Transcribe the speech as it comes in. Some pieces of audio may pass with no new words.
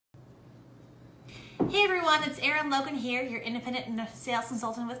Hey everyone, it's Erin Logan here, your independent sales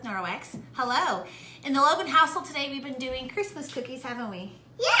consultant with Norwex. Hello. In the Logan household today, we've been doing Christmas cookies, haven't we?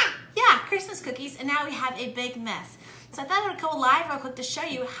 Yeah, Christmas cookies, and now we have a big mess. So I thought I would go live real quick to show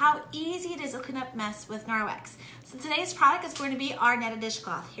you how easy it is to clean up mess with Norwex. So today's product is going to be our netted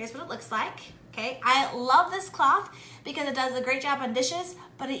dishcloth. Here's what it looks like. Okay, I love this cloth because it does a great job on dishes,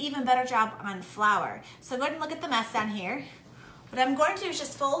 but an even better job on flour. So go ahead and look at the mess down here. What I'm going to do is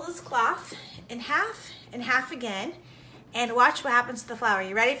just fold this cloth in half again, and watch what happens to the flour.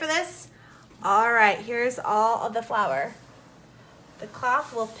 You ready for this? All right, here's all of the flour. The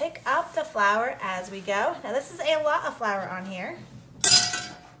cloth will pick up the flour as we go. Now this is a lot of flour on here.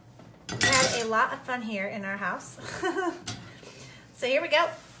 We had a lot of fun here in our house. So here we go.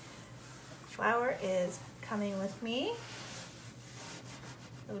 Flour is coming with me.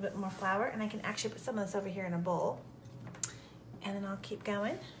 A little bit more flour, and I can actually put some of this over here in a bowl. And then I'll keep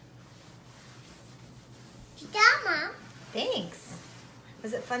going. Good job, Mom. Thanks.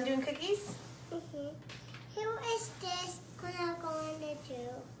 Was it fun doing cookies? Who is this gonna go in the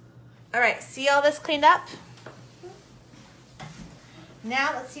tube? All right, see all this cleaned up?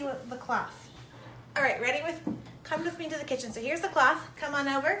 Now let's see what the cloth. All right, come with me to the kitchen. So here's the cloth. Come on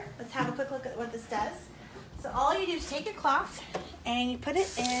over. Let's have a quick look at what this does. So all you do is take your cloth and you put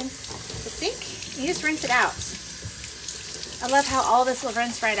it in the sink. You just rinse it out. I love how all this will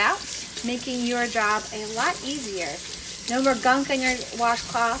rinse right out, making your job a lot easier. No more gunk on your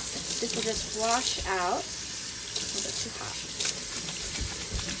washcloth. This will just wash out. A little bit too hot.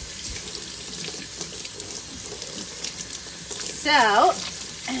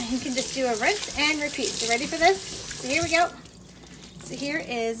 So you can just do a rinse and repeat. So ready for this? So here we go. So here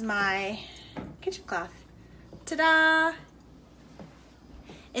is my kitchen cloth. Ta-da!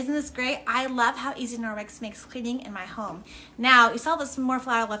 Isn't this great? I love how easy Norwex makes cleaning in my home. Now, you saw there's some more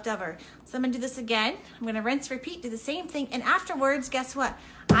flour left over. So I'm gonna do this again. I'm gonna rinse, repeat, do the same thing, and afterwards, guess what?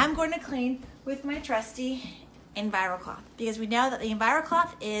 I'm going to clean with my trusty EnviroCloth, because we know that the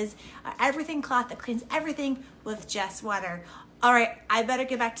EnviroCloth is everything cloth that cleans everything with just water. All right, I better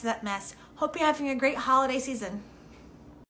get back to that mess. Hope you're having a great holiday season.